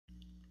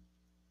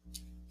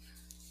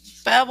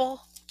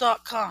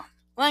Babbel.com.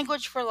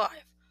 Language for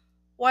life.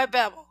 Why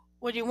Babbel?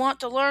 When you want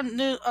to learn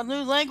a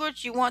new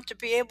language, you want to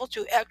be able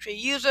to actually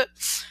use it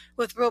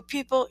with real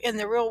people in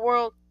the real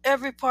world.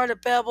 Every part of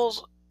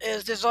Babbel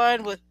is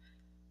designed with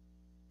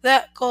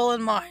that goal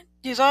in mind.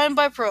 Designed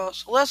by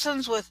pros.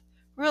 Lessons with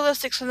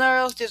realistic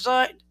scenarios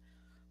designed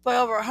by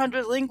over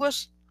 100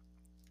 linguists.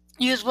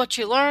 Use what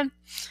you learn.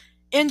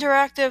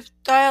 Interactive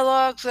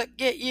dialogues that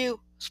get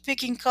you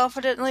speaking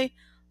confidently.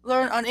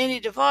 Learn on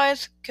any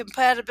device.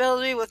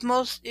 Compatibility with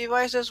most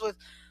devices with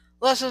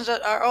lessons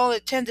that are only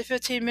 10 to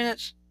 15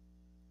 minutes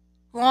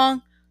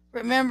long.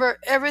 Remember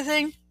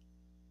everything.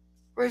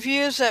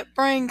 Reviews that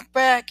bring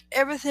back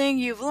everything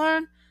you've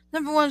learned.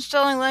 #1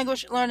 selling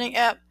language learning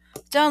app.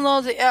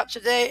 Download the app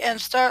today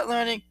and start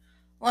learning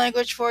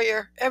language for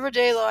your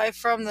everyday life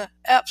from the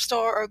App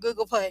Store or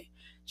Google Play.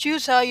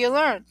 Choose how you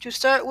learn. To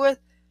start with,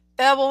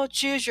 Babbel,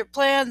 choose your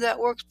plan that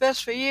works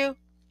best for you.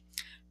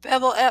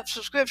 Babbel app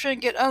subscription.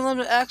 Get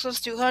unlimited access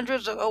to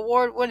hundreds of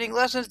award-winning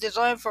lessons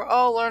designed for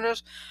all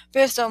learners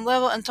based on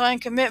level and time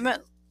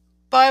commitment.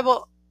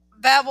 Babbel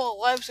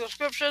Live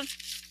subscription.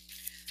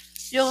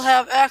 You'll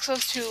have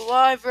access to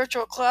live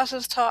virtual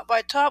classes taught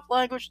by top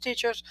language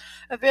teachers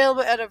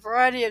available at a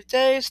variety of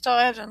days,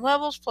 times, and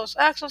levels, plus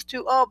access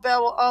to all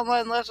Babbel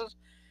online lessons.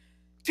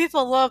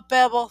 People love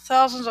Babbel.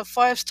 Thousands of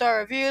 5-star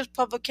reviews.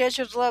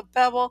 Publications love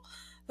Babbel.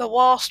 The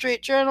Wall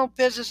Street Journal,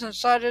 Business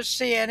Insider,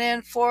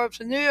 CNN, Forbes,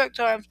 the New York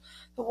Times,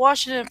 the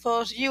Washington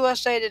Post,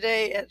 USA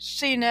Today, and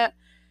CNET.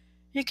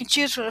 You can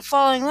choose from the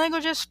following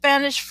languages: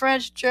 Spanish,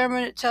 French,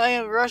 German,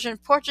 Italian, Russian,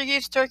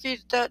 Portuguese,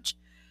 Turkish, Dutch,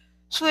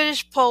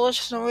 Swedish,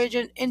 Polish,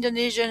 Norwegian,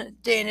 Indonesian,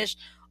 Danish.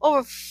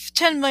 Over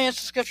 10 million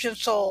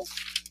subscriptions sold.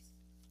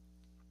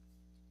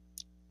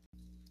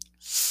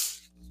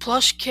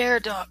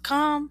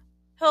 Plushcare.com.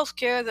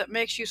 Healthcare that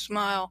makes you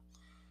smile.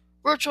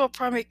 Virtual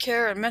primary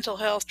care and mental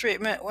health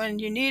treatment when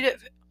you need it.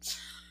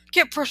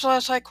 Get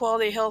personalized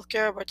high-quality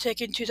healthcare by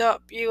taking to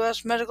top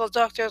U.S. medical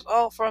doctors,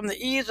 all from the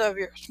ease of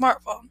your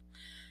smartphone.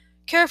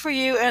 Care for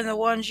you and the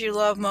ones you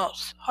love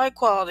most. High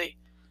quality.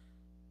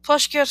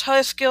 PlushCare's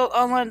highly skilled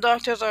online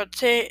doctors are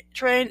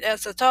trained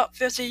at the top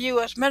 50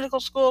 U.S. medical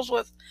schools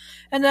with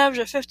an average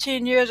of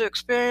 15 years of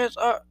experience.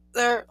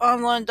 Their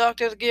online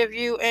doctors give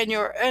you and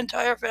your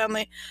entire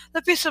family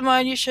the peace of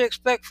mind you should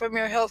expect from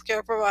your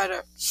healthcare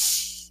provider.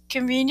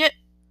 Convenient.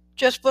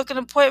 Just book an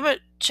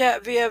appointment,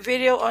 chat via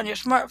video on your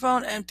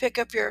smartphone, and pick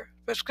up your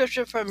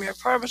prescription from your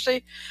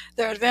pharmacy.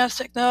 Their advanced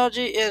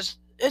technology is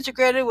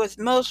integrated with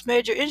most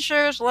major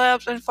insurers,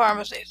 labs, and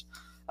pharmacies.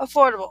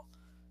 Affordable.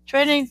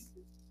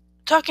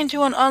 Talking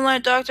to an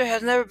online doctor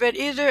has never been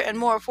easier and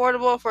more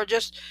affordable. For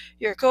just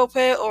your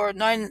copay or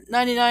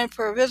 $99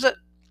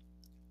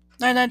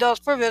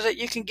 per visit,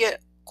 you can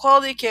get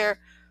quality care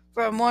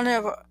from one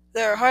of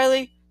their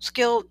highly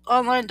skilled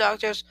online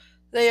doctors.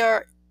 They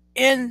are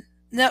in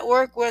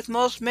network with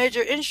most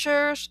major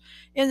insurers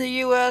in the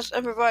U.S.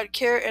 and provide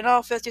care in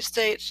all 50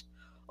 states.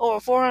 Over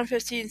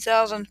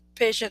 415,000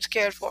 patients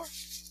cared for.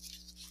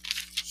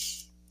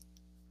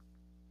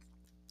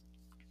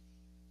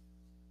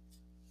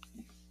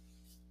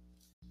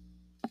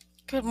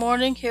 Good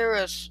morning. Here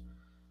is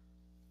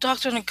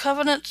Doctrine and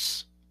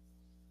Covenants,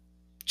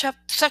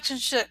 Section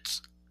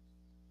 6.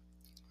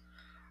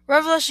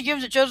 Revelation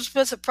given to Joseph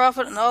Smith, the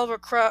prophet, and Oliver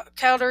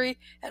Cowdery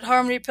at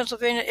Harmony,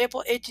 Pennsylvania,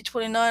 April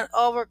 1829.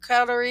 Oliver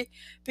Cowdery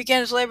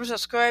began his labors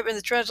as scribe in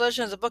the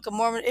translation of the Book of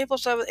Mormon, April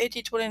 7,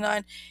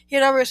 1829. He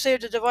had already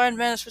received a divine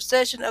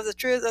manifestation of the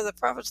truth of the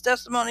prophet's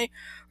testimony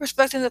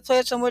respecting the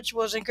place on which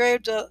was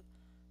engraved the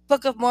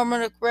Book of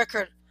Mormon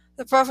record.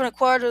 The prophet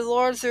inquired of the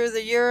Lord through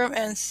the Urim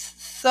and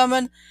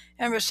Thummim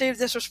and received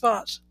this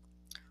response.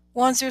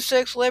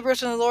 1-6,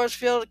 laborers in the Lord's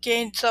field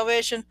gained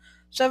salvation.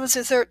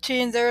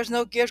 7-13, there is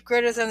no gift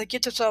greater than the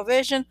gift of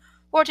salvation.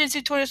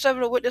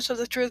 14-27, a witness of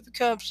the truth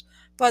becomes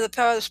by the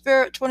power of the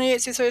Spirit.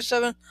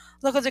 28-37,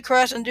 look unto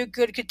Christ and do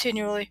good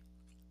continually.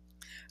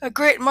 A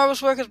great and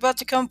marvelous work is about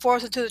to come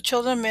forth unto the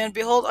children of men.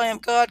 Behold, I am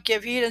God.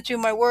 Give heed unto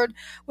my word,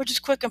 which is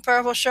quick and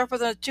powerful, sharper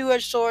than a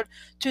two-edged sword,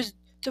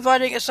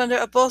 dividing asunder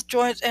of both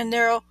joints and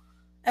marrow.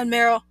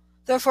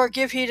 Therefore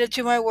give heed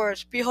unto my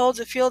words. Behold,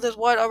 the field is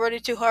white already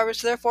to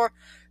harvest. Therefore,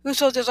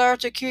 whoso desires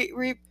to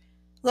reap,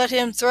 let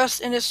him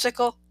thrust in his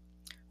sickle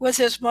with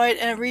his might,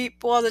 and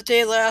reap while the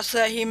day lasts,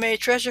 that he may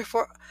treasure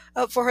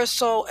up for his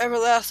soul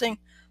everlasting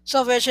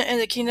salvation in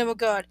the kingdom of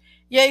God.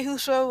 Yea,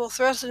 whoso will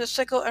thrust in his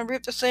sickle and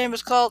reap the same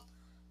is called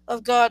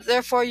of God.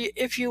 Therefore,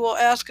 if you will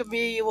ask of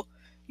me,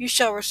 you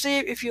shall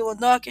receive. If you will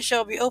knock, it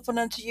shall be opened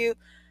unto you.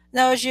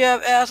 Now as you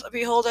have asked,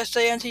 behold, I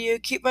say unto you,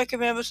 keep my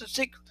commandments and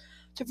seek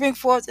to bring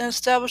forth and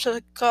establish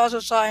the cause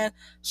of Zion.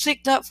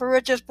 Seek not for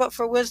riches, but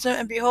for wisdom,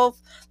 and behold,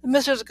 the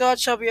mysteries of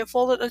God shall be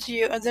unfolded unto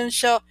you, and then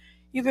shall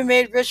you be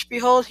made rich.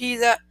 Behold, he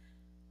that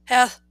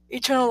hath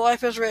eternal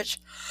life is rich.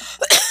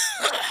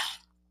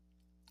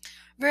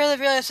 Verily,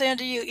 verily, I say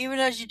unto you, even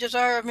as you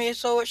desire of me,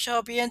 so it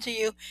shall be unto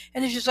you.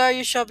 And if you desire,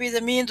 you shall be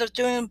the means of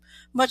doing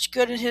much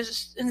good in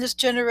this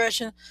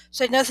generation.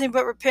 Say nothing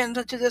but repent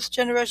unto this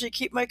generation.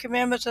 Keep my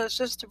commandments and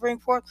assist to bring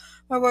forth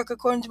my work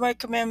according to my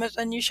commandments,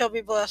 and you shall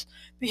be blessed.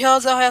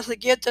 Behold, thou hast a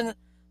gift, and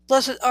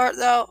blessed art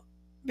thou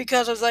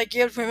because of thy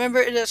gift. Remember,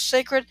 it is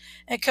sacred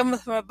and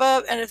cometh from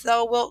above. And if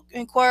thou wilt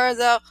inquire,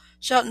 thou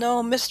shalt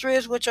know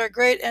mysteries which are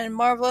great and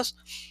marvelous.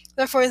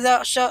 Therefore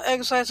thou shalt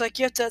exercise thy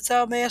gift, that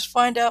thou mayest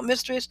find out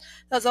mysteries,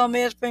 that thou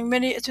mayest bring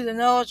many to the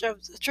knowledge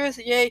of the truth,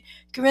 yea,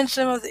 convince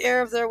them of the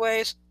error of their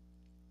ways.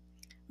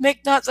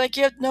 Make not thy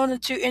gift known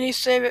unto any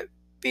save it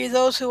be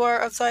those who are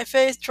of thy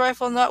faith.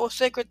 Trifle not with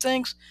sacred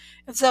things.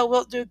 If thou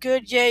wilt do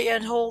good, yea,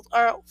 and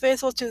art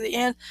faithful to the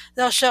end,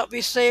 thou shalt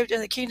be saved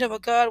in the kingdom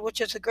of God,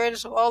 which is the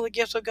greatest of all the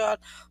gifts of God.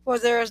 For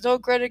there is no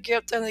greater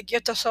gift than the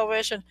gift of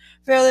salvation.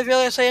 Verily,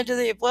 verily, I say unto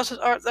thee, blessed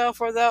art thou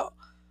for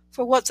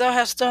what thou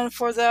hast done,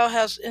 for thou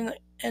hast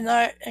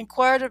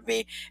inquired of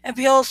me, and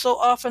behold, so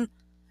often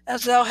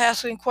as thou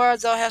hast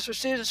inquired, thou hast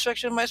received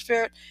instruction of my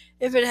Spirit.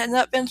 If it had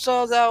not been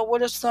so, thou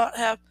wouldst not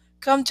have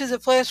come to the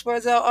place where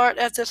thou art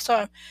at this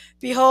time.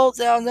 Behold,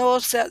 thou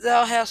knowest that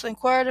thou hast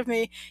inquired of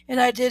me, and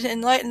I did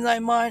enlighten thy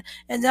mind.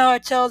 And now I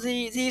tell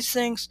thee these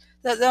things,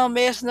 that thou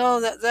mayest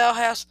know that thou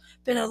hast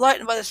been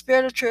enlightened by the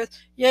Spirit of truth.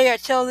 Yea, I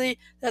tell thee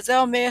that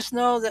thou mayest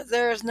know that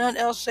there is none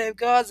else save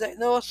God, that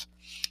knoweth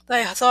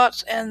thy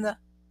thoughts and the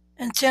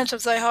intents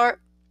of thy heart.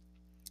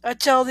 I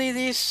tell thee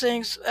these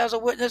things as a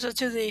witness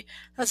unto thee,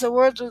 that the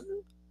words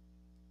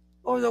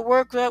or the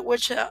work that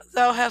which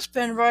thou hast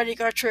been writing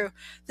are true.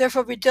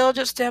 Therefore be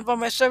diligent, stand by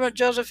my servant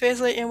Joseph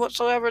faithfully in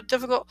whatsoever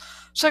difficult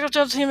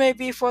circumstances he may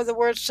be for the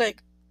word's sake.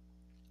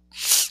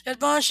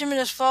 Admonish him in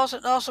his faults,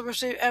 and also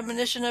receive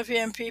admonition of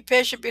him. Be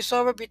patient, be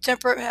sober, be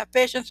temperate, have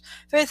patience,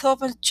 faith,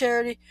 hope, and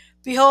charity.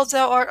 Behold,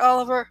 thou art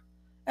Oliver,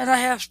 and I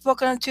have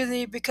spoken unto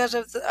thee because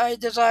of thy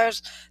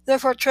desires.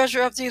 Therefore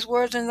treasure up these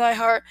words in thy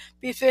heart.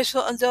 Be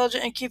faithful and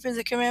diligent in keeping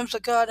the commandments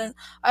of God, and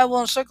I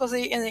will encircle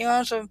thee in the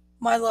arms of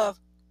my love.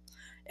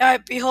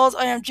 Behold,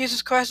 I am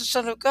Jesus Christ, the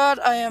Son of God.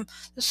 I am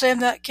the same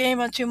that came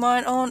unto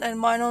mine own, and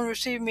mine own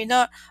received me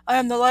not. I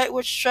am the light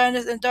which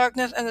shineth in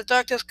darkness, and the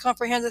darkness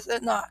comprehendeth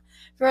it not.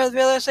 Verily,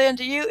 verily, I say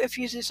unto you, if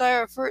you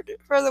desire a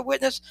further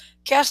witness,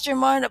 cast your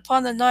mind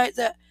upon the night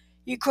that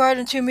you cried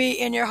unto me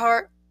in your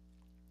heart,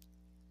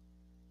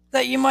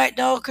 that you might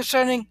know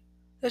concerning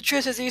the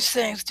truth of these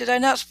things. Did I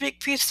not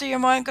speak peace to your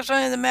mind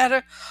concerning the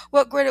matter?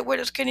 What greater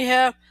witness can you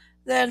have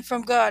than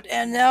from God?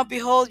 And now,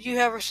 behold, you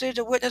have received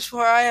a witness,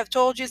 for I have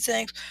told you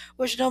things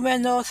which no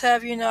man knoweth.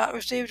 Have you not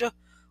received a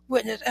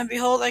witness? And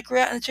behold, I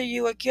grant unto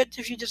you a gift,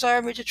 if you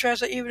desire me to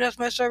translate, even as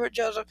my servant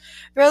Joseph.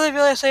 Verily,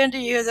 verily, I say unto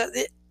you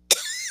that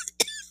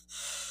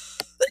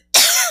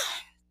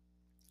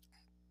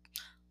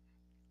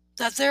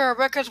there are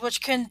records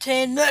which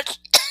contain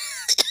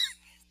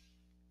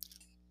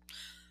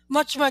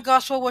much of my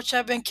gospel, which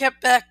have been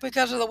kept back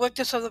because of the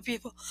wickedness of the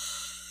people.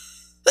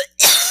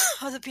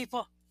 of the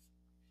people.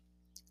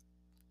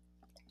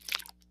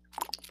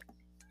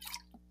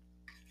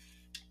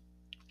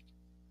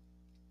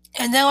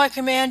 And now I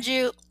command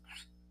you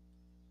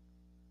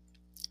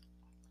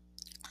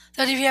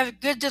that if you have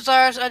good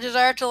desires, a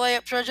desire to lay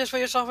up treasures for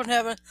yourself in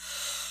heaven,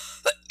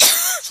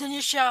 then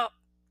you shall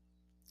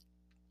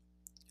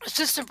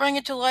assist in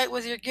bringing to light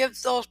with your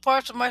gift those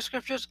parts of my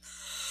scriptures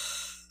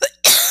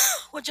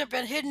which have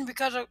been hidden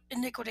because of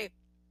iniquity.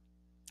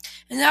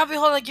 And now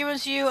behold, I give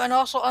unto you, and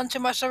also unto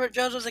my servant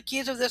Joseph, the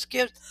keys of this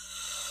gift,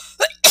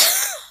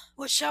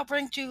 which shall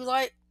bring to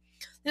light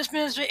this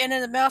ministry, and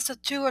in the mouths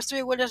of 2 or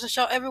 3 witnesses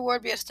shall every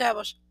word be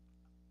established.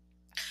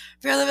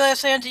 Verily, verily, I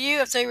say unto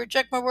you, if they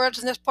reject my words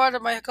in this part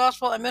of my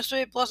gospel and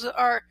mystery, blessed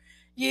are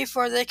ye,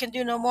 for they can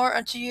do no more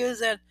unto you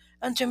than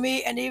unto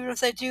me. And even if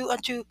they do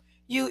unto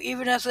you,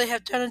 even as they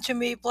have done unto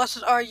me,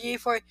 blessed are ye,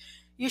 for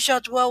you shall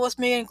dwell with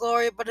me in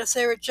glory. But if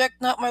they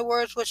reject not my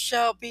words, which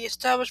shall be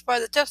established by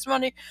the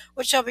testimony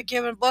which shall be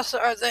given, blessed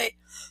are they.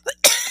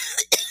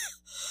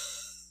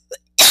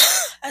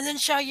 And then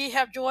shall ye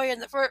have joy in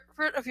the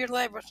fruit of your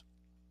labors.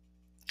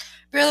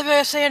 Verily, verily,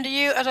 I say unto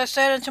you, as I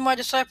said unto my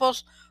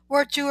disciples,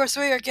 where 2 or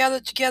 3 are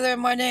gathered together in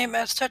my name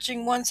as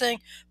touching one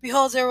thing,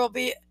 behold, there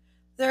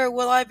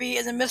will I be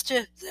in the midst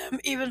of them,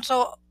 even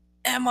so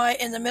am I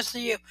in the midst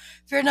of you.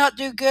 Fear not,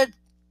 do good,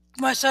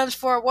 my sons,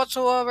 for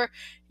whatsoever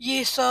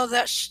ye sow,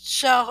 that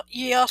shall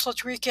ye also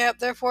recap.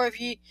 Therefore,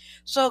 if ye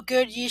sow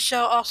good, ye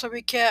shall also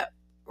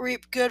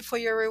reap good for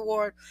your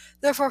reward.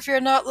 Therefore, fear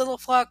not, little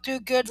flock, do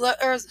good, let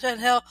earth and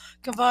hell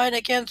combine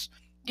against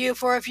you,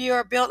 for if ye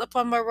are built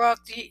upon my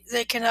rock,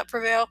 they cannot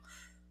prevail.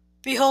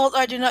 Behold,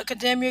 I do not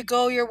condemn you.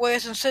 Go your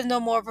ways and sin no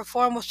more.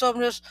 Perform with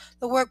soberness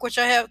the work which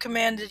I have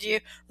commanded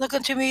you. Look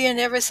unto me in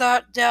every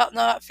thought. Doubt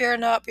not, fear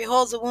not.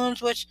 Behold the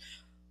wounds which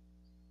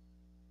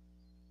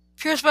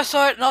pierced my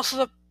sword, and also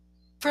the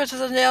prints of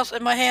the nails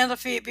in my hands and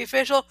feet. Be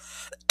faithful.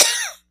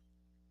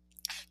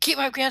 Keep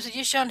my commands, and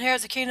you shall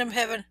inherit the kingdom of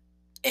heaven.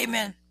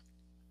 Amen.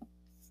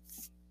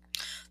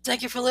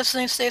 Thank you for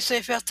listening. Stay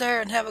safe out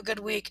there, and have a good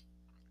week.